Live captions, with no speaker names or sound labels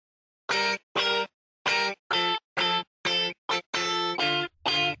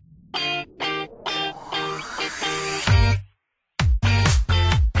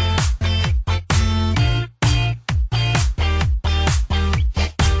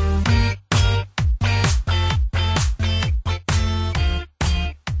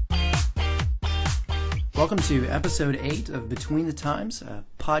Welcome to episode 8 of Between the Times, a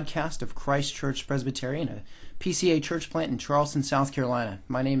podcast of Christ Church Presbyterian, a PCA church plant in Charleston, South Carolina.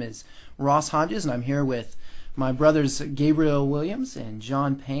 My name is Ross Hodges, and I'm here with my brothers Gabriel Williams and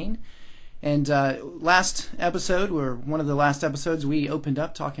Jon Payne. And last episode, or one of the last episodes, we opened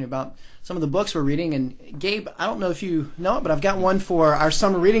up talking about some of the books we're reading. And Gabe, I don't know if you know it, but I've got one for our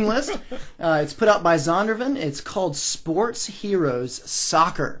summer reading list. It's put out by Zondervan. It's called Sports Heroes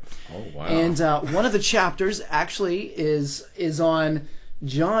Soccer. Oh, wow. And one of the chapters actually is on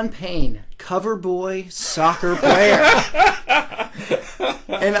Jon Payne, cover boy soccer player.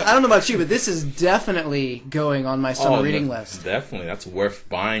 And I don't know about you, but this is definitely going on my summer reading list. Definitely. That's worth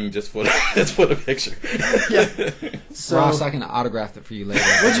buying just for the picture. Yeah. So, Ross, I can autograph it for you later.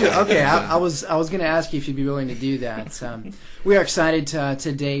 Would you? Okay, I was going to ask you if you'd be willing to do that. We are excited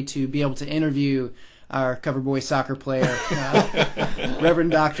today to be able to interview our cover boy soccer player,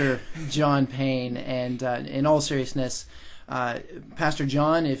 Reverend Dr. Jon Payne. And in all seriousness, Pastor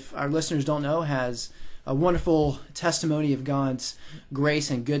Jon, if our listeners don't know, has a wonderful testimony of God's grace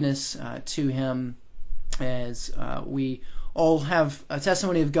and goodness to him, as we all have a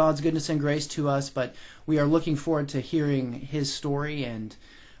testimony of God's goodness and grace to us, but we are looking forward to hearing his story. And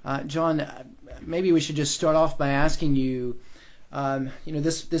Jon, maybe we should just start off by asking you,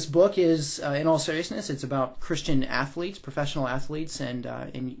 this book is, in all seriousness, it's about Christian athletes, professional athletes,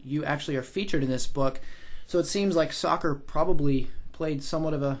 and you actually are featured in this book. So it seems like soccer probably played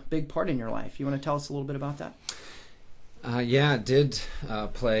somewhat of a big part in your life. You want to tell us a little bit about that? Yeah, it did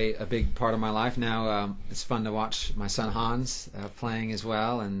play a big part of my life. Now it's fun to watch my son Hans playing as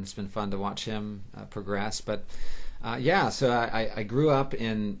well, and it's been fun to watch him progress. But so I grew up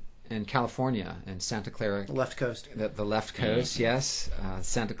in California, in Santa Clara. The left coast. The left coast, yes.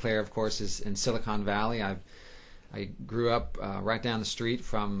 Santa Clara, of course, is in Silicon Valley. I grew up right down the street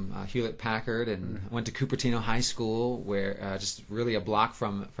from Hewlett-Packard and went to Cupertino High School, where just really a block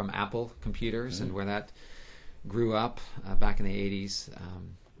from Apple computers, and where that grew up back in the 80s.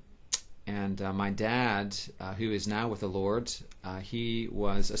 And my dad, who is now with the Lord, he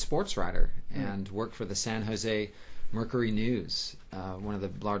was a sports writer and worked for the San Jose Mercury News, one of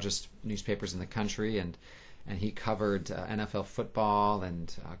the largest newspapers in the country, and he covered NFL football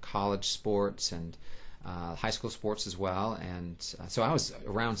and college sports and high school sports as well. And so I was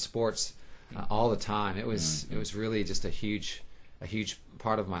around sports all the time. It was really just a huge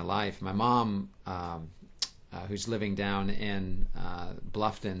part of my life. My mom, who's living down in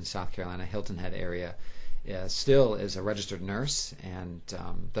Bluffton, South Carolina, Hilton Head area, still is a registered nurse and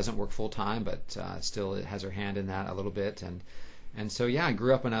doesn't work full time, but still has her hand in that a little bit. And so I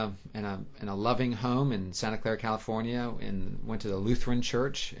grew up in a loving home in Santa Clara, California, and went to the Lutheran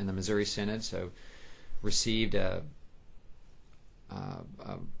Church in the Missouri Synod. So received a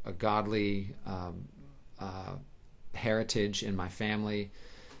godly heritage in my family.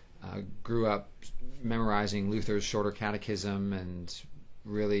 Grew up memorizing Luther's Shorter Catechism and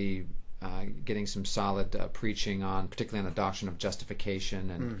really getting some solid preaching on, particularly on the doctrine of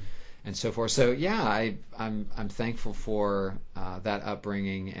justification and so forth. So I'm thankful for that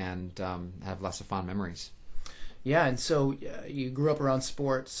upbringing and have lots of fond memories. Yeah, and so you grew up around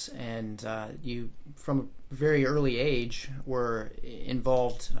sports, and you, from a very early age, were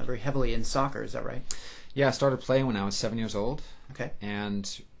involved very heavily in soccer. Is that right? Yeah, I started playing when I was 7 years old. Okay.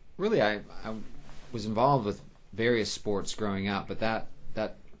 And really, I was involved with various sports growing up, but that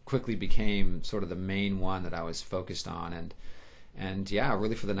quickly became sort of the main one that I was focused on, and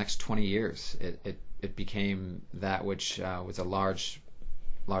really for the next 20 years, it became that which was a large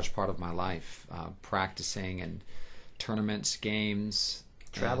part of my life, practicing and tournaments, games,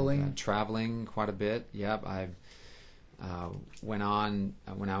 traveling quite a bit. Yep, I went on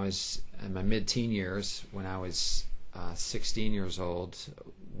when I was in my mid-teen years. When I was 16 years old,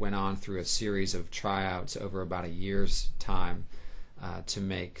 went on through a series of tryouts over about a year's time to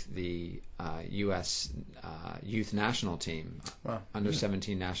make the U.S. youth national team, under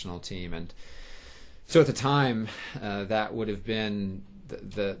 17 national team, and so at the time that would have been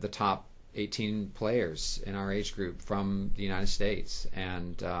the top 18 players in our age group from the United States.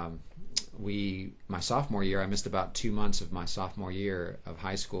 And my sophomore year, I missed about 2 months of my sophomore year of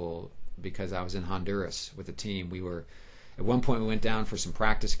high school because I was in Honduras with the team. At one point we went down for some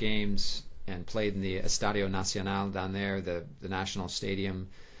practice games and played in the Estadio Nacional down there, the national stadium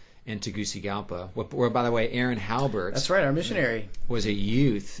in Tegucigalpa, where, by the way, Aaron Halbert, that's right, our missionary, was a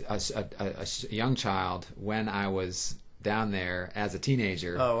youth, a young child when I was down there as a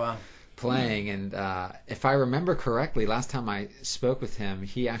teenager. Oh, wow. Playing. And if I remember correctly, last time I spoke with him,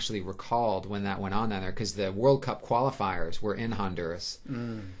 he actually recalled when that went on down there, because the World Cup qualifiers were in Honduras.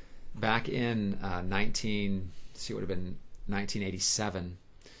 back in it would have been 1987,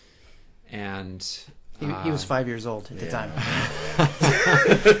 and he was 5 years old at the time.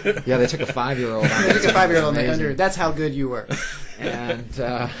 Yeah, they took a 5-year-old. They took a 5-year-old under. That's how good you were. And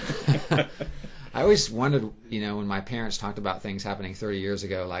I always wondered, when my parents talked about things happening 30 years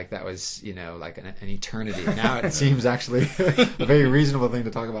ago, like that was, like an eternity. Now it seems actually a very reasonable thing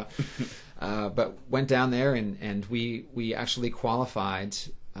to talk about. But went down there and we actually qualified.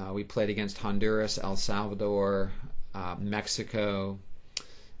 We played against Honduras, El Salvador, Mexico,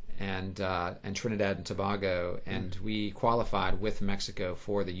 and Trinidad and Tobago, and we qualified with Mexico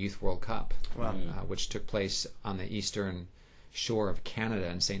for the Youth World Cup, wow. Which took place on the eastern shore of Canada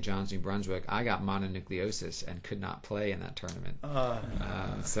in St. John's, New Brunswick. I got mononucleosis and could not play in that tournament.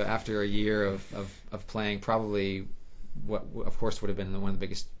 So after a year of playing, probably what of course would have been one of the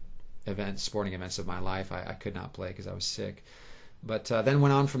biggest sporting events of my life, I could not play because I was sick. But then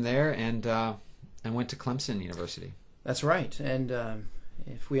went on from there and went to Clemson University. That's right. And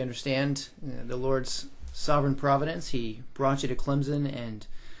if we understand the Lord's sovereign providence, He brought you to Clemson, and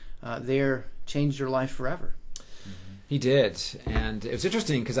there changed your life forever. He did, and it was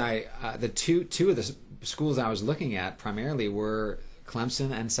interesting because the two of the schools I was looking at primarily were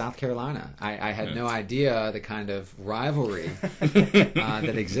Clemson and South Carolina. I had no idea the kind of rivalry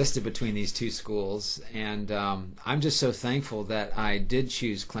that existed between these two schools, and I'm just so thankful that I did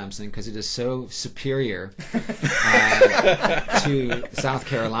choose Clemson because it is so superior to South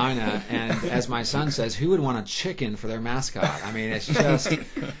Carolina. And as my son says, who would want a chicken for their mascot? I mean, it's just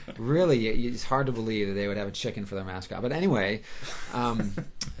really, it's hard to believe that they would have a chicken for their mascot. But anyway,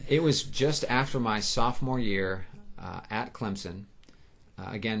 it was just after my sophomore year at Clemson.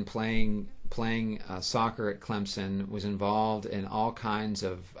 Again, playing soccer at Clemson, was involved in all kinds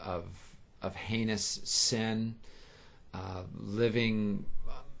of heinous sin, going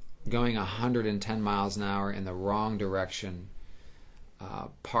 110 miles an hour in the wrong direction,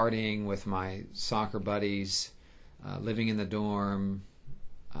 partying with my soccer buddies, living in the dorm,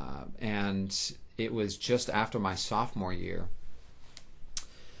 and it was just after my sophomore year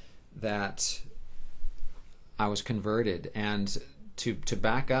that I was converted. And to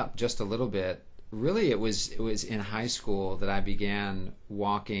back up just a little bit, really it was in high school that I began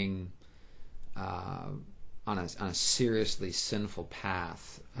walking on a seriously sinful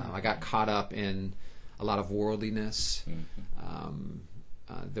path. I got caught up in a lot of worldliness.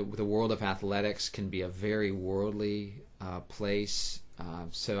 The world of athletics can be a very worldly place.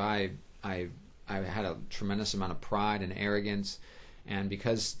 So I had a tremendous amount of pride and arrogance. And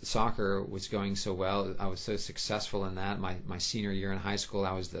because soccer was going so well, I was so successful in that. My senior year in high school,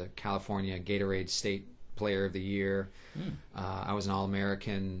 I was the California Gatorade State Player of the Year. I was an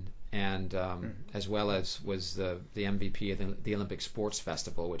All-American, and as well as was the MVP of the Olympic Sports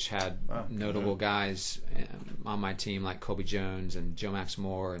Festival, which had notable guys on my team like Kobe Jones and Joe Max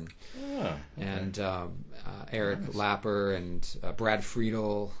Moore and Eric Lapper and Brad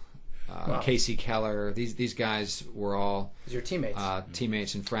Friedel. Casey Keller, these guys were all your teammates,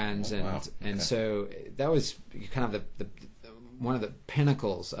 teammates and friends, and so that was kind of the one of the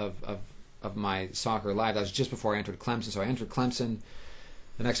pinnacles of my soccer life. That was just before I entered Clemson. So I entered Clemson.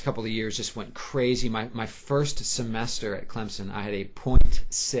 The next couple of years just went crazy. My first semester at Clemson, I had a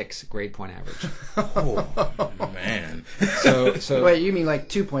 .6 grade point average. Oh man! So wait, you mean like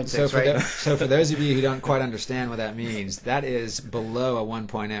 2.6, right? So for those of you who don't quite understand what that means, that is below a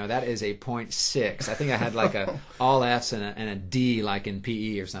 1.0. That is a .6. I think I had like a all Fs and a D, like in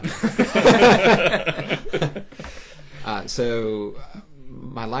PE or something. So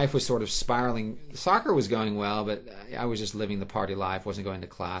my life was sort of spiraling. Soccer was going well, but I was just living the party life, wasn't going to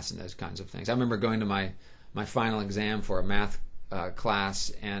class and those kinds of things. I remember going to my final exam for a math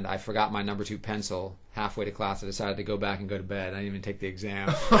class, and I forgot my number 2 pencil halfway to class. I decided to go back and go to bed. I didn't even take the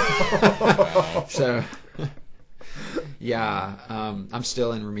exam. So, yeah, I'm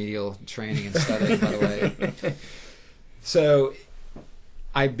still in remedial training and studying, by the way. So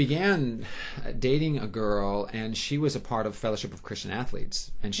I began dating a girl, and she was a part of Fellowship of Christian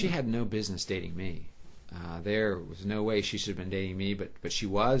Athletes, and she had no business dating me. There was no way she should have been dating me, but she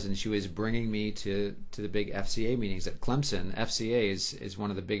was, and she was bringing me to the big FCA meetings at Clemson. FCA is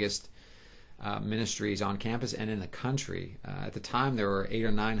one of the biggest ministries on campus and in the country. At the time, there were 800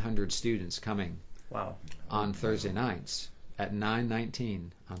 or 900 students coming. Wow. On Thursday nights at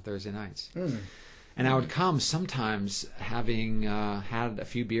 9:19 on Thursday nights. And I would come sometimes having had a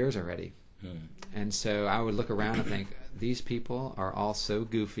few beers already. And so I would look around and think, these people are all so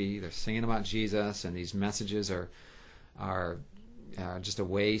goofy. They're singing about Jesus, and these messages are just a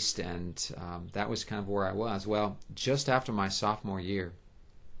waste. And that was kind of where I was. Well, just after my sophomore year,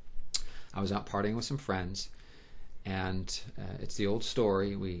 I was out partying with some friends, and it's the old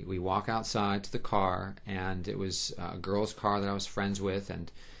story. We walk outside to the car, and it was a girl's car that I was friends with,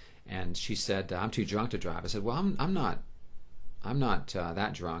 and she said, "I'm too drunk to drive." I said, "Well, I'm not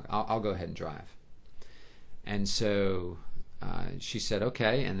that drunk. I'll go ahead and drive." And so she said,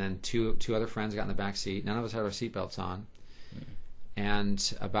 "Okay." And then two other friends got in the back seat. None of us had our seatbelts on.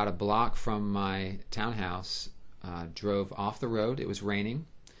 And about a block from my townhouse, drove off the road. It was raining,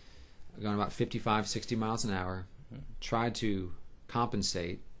 going about 55, 60 miles an hour. Tried to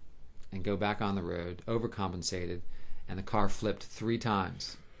compensate and go back on the road, overcompensated, and the car flipped 3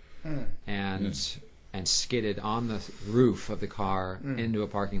 times and skidded on the roof of the car into a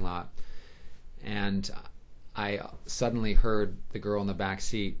parking lot. And I suddenly heard the girl in the back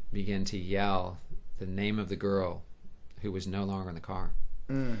seat begin to yell the name of the girl who was no longer in the car.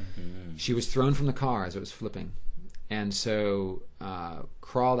 She was thrown from the car as it was flipping, and so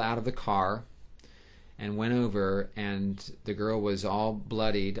crawled out of the car and went over, and the girl was all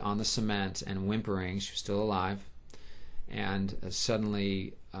bloodied on the cement and whimpering. She was still alive. And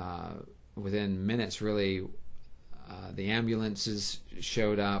suddenly, within minutes really, the ambulances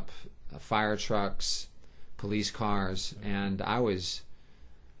showed up, fire trucks, police cars, and I was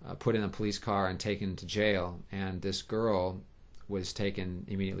put in a police car and taken to jail. And this girl was taken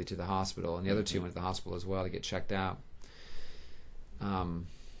immediately to the hospital, and the other 2 went to the hospital as well to get checked out. And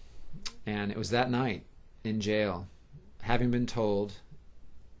it was that night in jail, having been told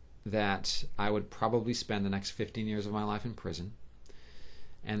that I would probably spend the next 15 years of my life in prison,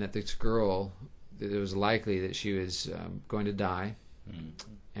 and that this girl, that it was likely that she was going to die,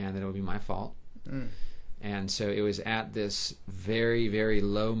 and that it would be my fault. And so it was at this very, very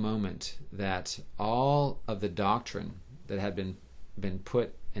low moment that all of the doctrine that had been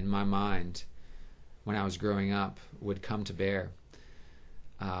put in my mind when I was growing up would come to bear.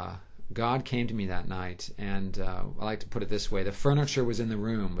 God came to me that night, and I like to put it this way: the furniture was in the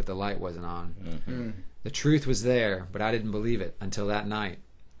room, but the light wasn't on. The truth was there, but I didn't believe it until that night.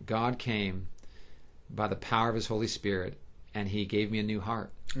 God came by the power of His Holy Spirit, and He gave me a new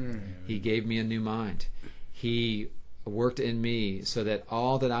heart. He gave me a new mind. He worked in me so that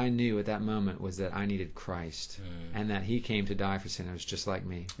all that I knew at that moment was that I needed Christ, and that He came to die for sinners just like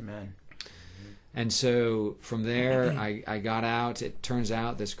me. Amen. And so from there, I got out. It turns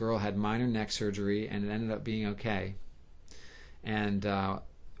out this girl had minor neck surgery, and it ended up being okay. And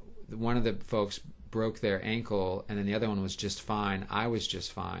one of the folks broke their ankle, and then the other one was just fine. I was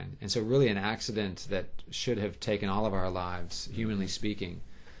just fine. And so really an accident that should have taken all of our lives, humanly speaking,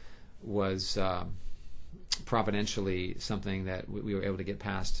 was providentially something that we were able to get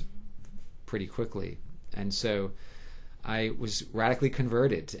past pretty quickly. And so I was radically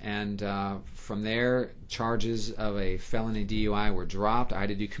converted, and from there, charges of a felony DUI were dropped. I had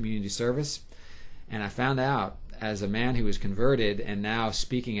to do community service, and I found out, as a man who was converted and now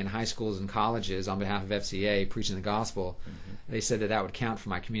speaking in high schools and colleges on behalf of FCA, preaching the gospel, they said that would count for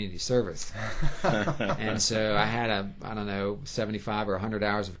my community service. And so I had 75 or 100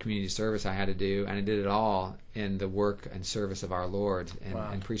 hours of community service I had to do, and I did it all in the work and service of our Lord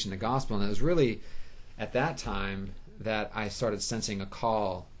and preaching the gospel. And it was really at that time that I started sensing a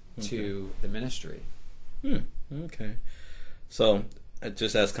call to the ministry. Okay. So,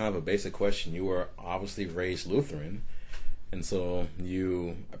 just as kind of a basic question, you were obviously raised Lutheran, and so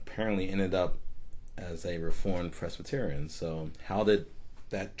you apparently ended up as a Reformed Presbyterian. So, how did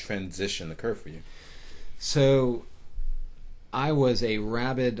that transition occur for you? So, I was a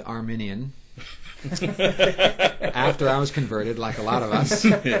rabid Arminian after I was converted, like a lot of us.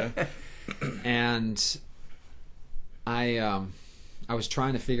 Yeah. And I was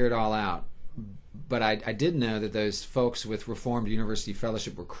trying to figure it all out, but I did know that those folks with Reformed University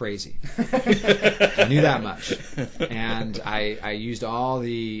Fellowship were crazy. I knew that much, and I used all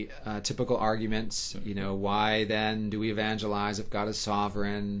the typical arguments. Why then do we evangelize if God is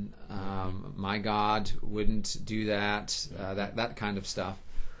sovereign? My God wouldn't do that. That kind of stuff.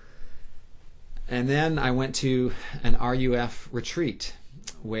 And then I went to an RUF retreat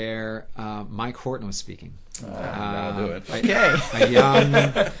where Mike Horton was speaking. That'll do it.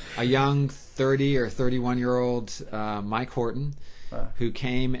 Okay. a young 30 or 31-year-old Mike Horton, who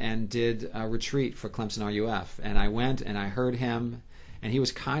came and did a retreat for Clemson RUF. And I went and I heard him, and he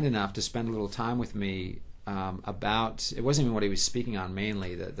was kind enough to spend a little time with me about, it wasn't even what he was speaking on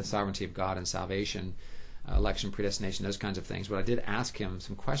mainly, the sovereignty of God and salvation, election, predestination, those kinds of things. But I did ask him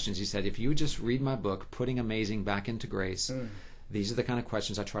some questions. He said, if you just read my book, Putting Amazing Back into Grace, these are the kind of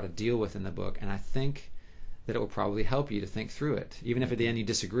questions I try to deal with in the book, and I think that it will probably help you to think through it. Even if at the end you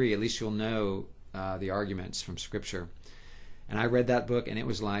disagree, at least you'll know the arguments from Scripture. And I read that book, and it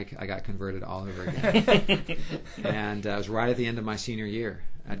was like I got converted all over again. And it was right at the end of my senior year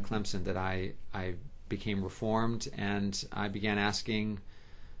at Clemson that I became reformed, and I began asking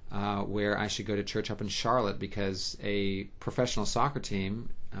where I should go to church up in Charlotte, because a professional soccer team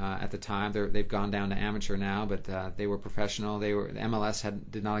at the time, they've gone down to amateur now, but they were professional. The MLS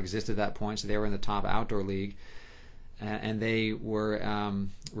did not exist at that point, so they were in the top outdoor league. And they were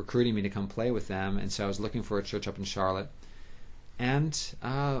recruiting me to come play with them, and so I was looking for a church up in Charlotte, and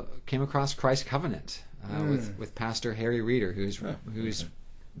came across Christ Covenant with Pastor Harry Reeder, who's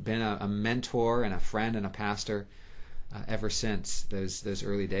been a mentor and a friend and a pastor ever since those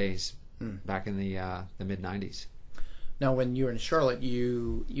early days back in the mid-'90s. Now, when you were in Charlotte,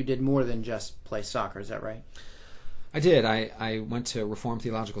 you did more than just play soccer, is that right? I did. I went to Reformed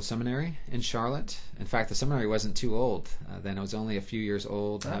Theological Seminary in Charlotte. In fact, the seminary wasn't too old then. It was only a few years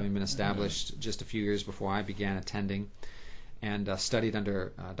old, having been established just a few years before I began attending, and studied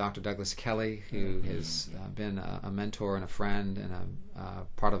under Dr. Douglas Kelly, who has been a mentor and a friend and a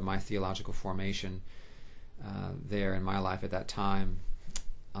part of my theological formation there in my life at that time.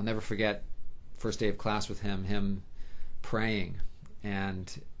 I'll never forget first day of class with him praying,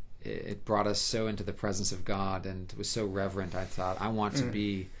 and it brought us so into the presence of God, and it was so reverent. I thought, I want to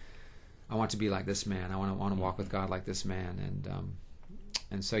be like this man. I want to walk with God like this man.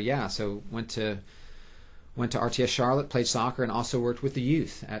 And so went to RTS Charlotte, played soccer, and also worked with the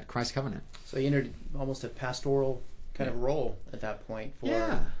youth at Christ Covenant. So you entered almost a pastoral kind of role at that point.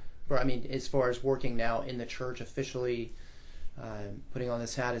 I mean, as far as working now in the church officially, putting on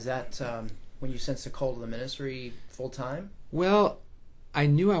this hat, is that when you sensed the call to the ministry full time? Well, I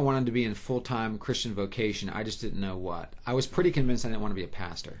knew I wanted to be in full-time Christian vocation. I just didn't know what. I was pretty convinced I didn't want to be a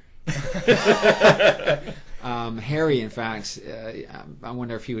pastor. Harry, in fact, I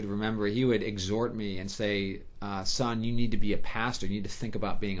wonder if he would remember, he would exhort me and say, son, you need to be a pastor. You need to think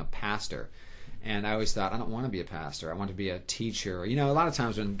about being a pastor. And I always thought, I don't want to be a pastor. I want to be a teacher. You know, a lot of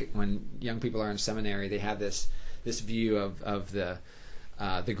times when young people are in seminary, they have this view of the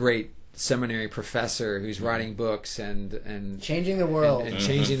great seminary professor who's writing books and changing the world and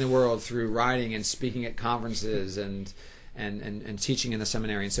changing the world through writing and speaking at conferences and teaching in the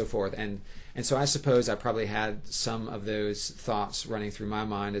seminary and so forth. And so I suppose I probably had some of those thoughts running through my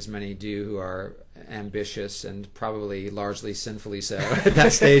mind, as many do who are ambitious and probably largely sinfully so at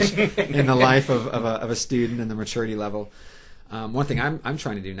that stage in the life of a student and the maturity level. One thing I'm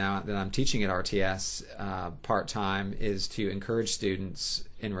trying to do now that I'm teaching at RTS part-time is to encourage students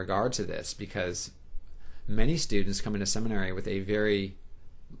in regard to this, because many students come into seminary with a very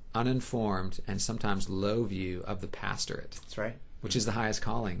uninformed and sometimes low view of the pastorate. That's right. Which is the highest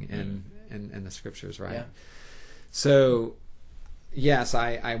calling in the scriptures, right? Yeah. So, yes,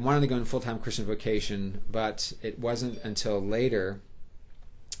 I wanted to go in full-time Christian vocation, but it wasn't until later,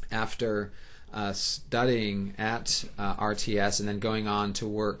 after studying at RTS and then going on to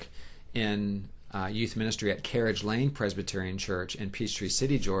work in youth ministry at Carriage Lane Presbyterian Church in Peachtree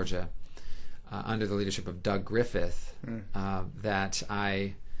City, Georgia, under the leadership of Doug Griffith, that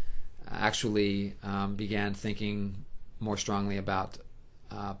I actually began thinking more strongly about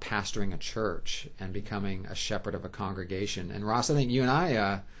pastoring a church and becoming a shepherd of a congregation. And Ross, I think you and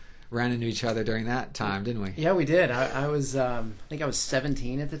I ran into each other during that time, didn't we? Yeah, we did. I was, I think I was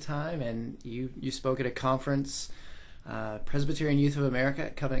 17 at the time, and you spoke at a conference, Presbyterian Youth of America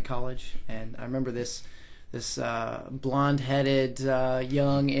at Covenant College, and I remember this blonde-headed,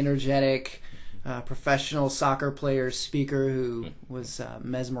 young, energetic, professional soccer player speaker who was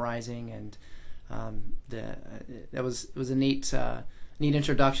mesmerizing, and it was a neat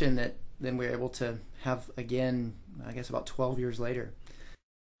introduction that then we were able to have again, I guess about 12 years later.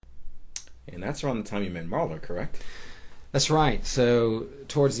 And that's around the time you met Marla, correct? That's right. So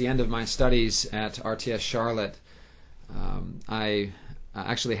towards the end of my studies at RTS Charlotte, I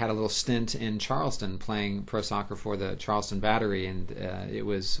actually had a little stint in Charleston playing pro soccer for the Charleston Battery, and it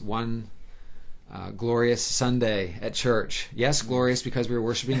was one glorious Sunday at church. Yes, glorious because we were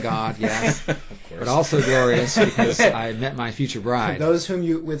worshiping God, yes, of course. But also glorious because I met my future bride. Those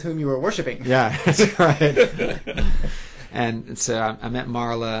with whom you were worshiping. Yeah, that's right. And so I met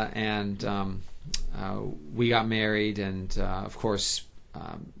Marla, and we got married, and of course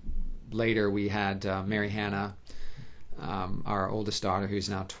later we had Mary Hannah, our oldest daughter, who's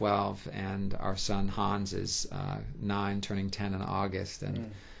now 12, and our son Hans is 9, turning 10 in August,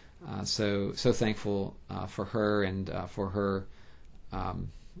 and so thankful for her and for her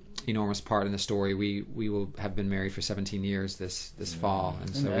enormous part in the story. We will have been married for 17 years this fall,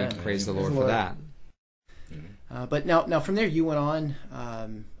 and so we praise the Lord for that. But now from there you went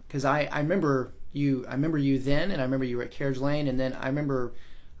on, because I remember I remember you then, and I remember you were at Carriage Lane, and then I remember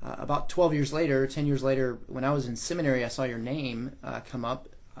about 12 years later, 10 years later, when I was in seminary, I saw your name come up,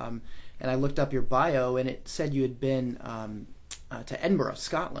 and I looked up your bio, and it said you had been to Edinburgh,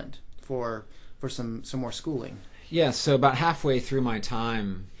 Scotland, for some more schooling. Yeah, so about halfway through my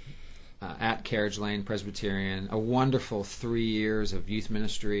time at Carriage Lane Presbyterian, a wonderful 3 years of youth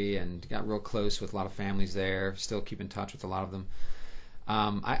ministry, and got real close with a lot of families there, still keep in touch with a lot of them.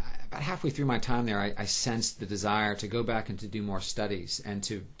 About halfway through my time there, I sensed the desire to go back and to do more studies and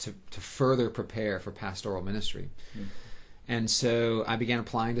to further prepare for pastoral ministry. Mm. And so I began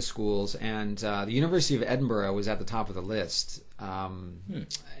applying to schools, and the University of Edinburgh was at the top of the list.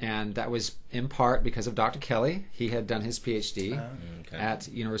 And that was in part because of Dr. Kelly. He had done his PhD at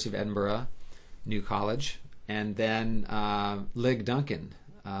University of Edinburgh, New College. And then Lig Duncan,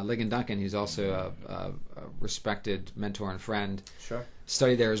 who's also a respected mentor and friend, sure,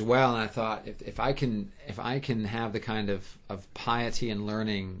 studied there as well. And I thought, if I can have the kind of piety and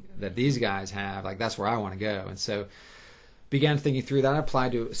learning that these guys have, like, that's where I want to go. And so began thinking through that. I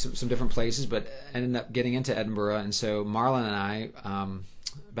applied to some different places, but ended up getting into Edinburgh. And so Marlon and I,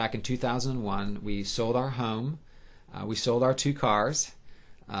 back in 2001, we sold our home, we sold our 2 cars,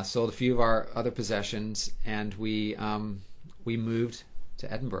 sold a few of our other possessions, and we moved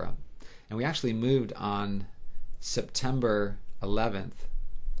to Edinburgh. And we actually moved on September 11th,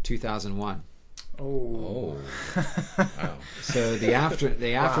 2001. Oh. Wow. So the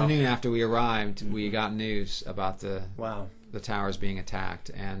afternoon after we arrived, we got news about the towers being attacked,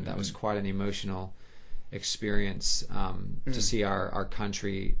 and that was quite an emotional experience to see our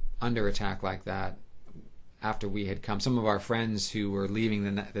country under attack like that. After we had come, some of our friends who were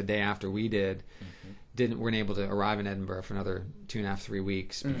leaving the day after we did weren't able to arrive in Edinburgh for another 2.5-3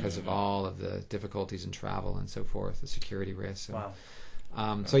 weeks because of all of the difficulties in travel and so forth, the security risks. Wow.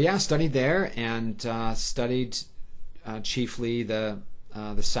 Studied there, and studied chiefly the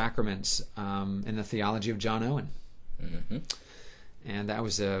sacraments in the theology of John Owen. Mm-hmm. And that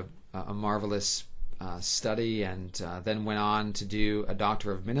was a marvelous study, and then went on to do a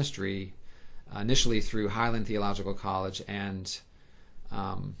Doctor of Ministry, initially through Highland Theological College and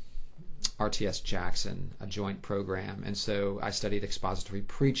RTS Jackson, a joint program. And so I studied expository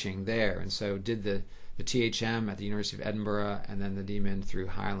preaching there, and so did the THM at the University of Edinburgh, and then the DMin through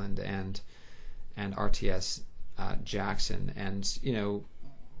Highland and RTS Jackson, and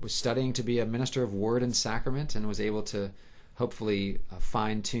was studying to be a minister of word and sacrament, and was able to hopefully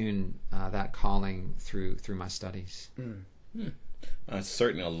fine-tune that calling through my studies. It's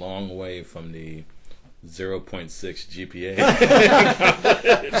certainly a long way from the 0.6 GPA.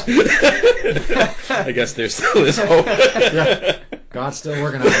 I guess there still is hope. Yeah. God's still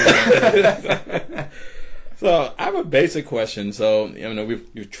working on it. So I have a basic question. So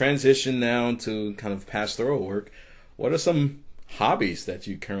we've transitioned now to kind of pastoral work. What are some hobbies that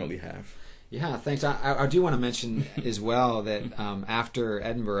you currently have? Yeah, thanks. I do want to mention as well that after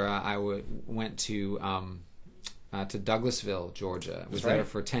Edinburgh, I went to Douglasville, Georgia. I was there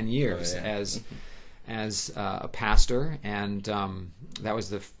for 10 years as a pastor, and that was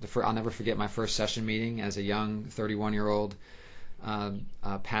the first, I'll never forget my first session meeting as a young 31-year-old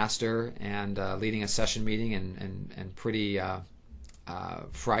pastor, and leading a session meeting, and pretty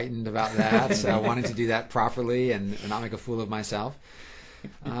frightened about that. So I wanted to do that properly and not make a fool of myself.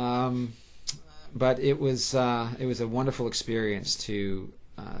 But it was a wonderful experience to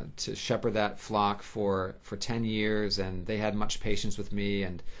shepherd that flock for 10 years, and they had much patience with me,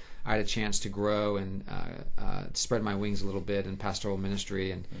 and I had a chance to grow and spread my wings a little bit in pastoral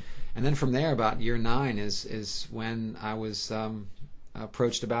ministry, and then from there, about year 9 is when I was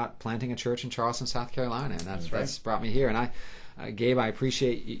approached about planting a church in Charleston, South Carolina, and that's brought me here. And Gabe, I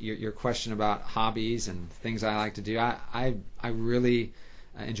appreciate your question about hobbies and things I like to do. I really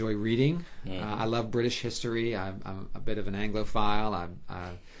enjoy reading. I love British history. I'm a bit of an Anglophile. I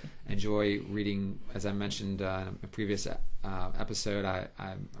enjoy reading, as I mentioned in a previous episode.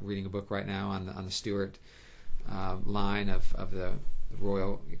 I'm reading a book right now on the Stuart line of the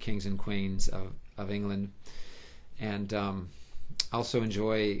royal kings and queens of England, and also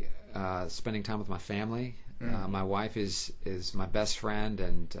enjoy spending time with my family. My wife is my best friend,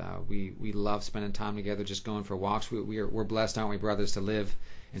 and we love spending time together, just going for walks. We're blessed, aren't we, brothers, to live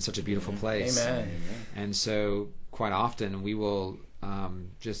in such a beautiful place. Amen. And so quite often we will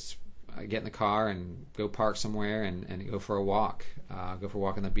just get in the car and go park somewhere and go for a walk. Go for a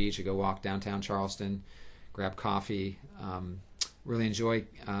walk on the beach, or go walk downtown Charleston, grab coffee. Really enjoy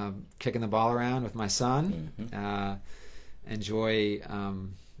kicking the ball around with my son. Enjoy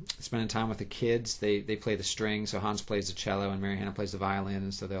spending time with the kids. They play the strings, so Hans plays the cello and Mary Hannah plays the violin,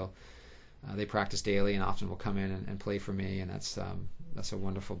 and so they'll they practice daily and often will come in and play for me, and that's a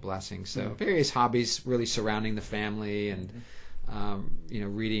wonderful blessing. So various hobbies really surrounding the family, and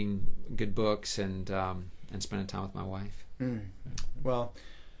reading good books, and spending time with my wife. Well,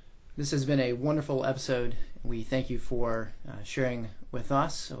 this has been a wonderful episode. We thank you for sharing with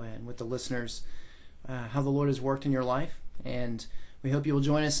us and with the listeners how the Lord has worked in your life, and we hope you will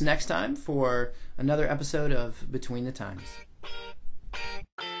join us next time for another episode of Between the Times.